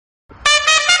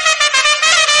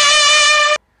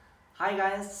Hi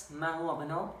guys, मैं हूं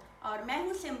अभिनव और मैं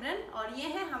हूं सिमरन और ये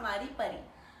है हमारी परी।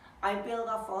 आईपीएल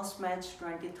का फर्स्ट मैच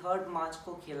 23 मार्च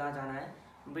को खेला जाना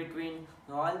है between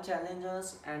royal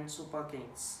Challengers and super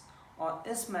Kings. और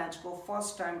इस मैच को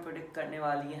फर्स्ट टाइम प्रेडिक्ट करने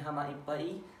वाली है हमारी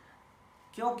परी,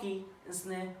 क्योंकि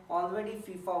इसने ऑलरेडी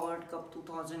फीफा वर्ल्ड कप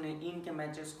 2018 के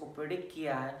मैचेस को प्रेडिक्ट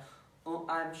किया है। तो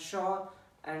I am sure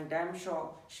and damn sure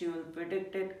she will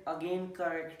predict it again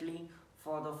correctly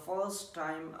for the first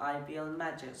time IPL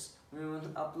matches. We will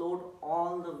upload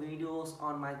all the videos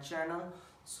on my channel,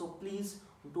 so please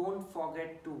don't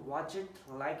forget to watch it,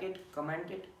 like it,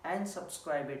 comment it and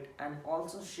subscribe it, and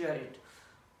also share it.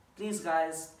 Please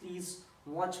guys, please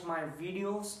watch my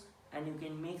videos and you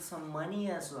can make some money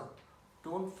as well.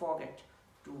 Don't forget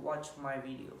to watch my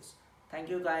videos.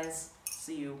 Thank you guys,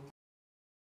 see you.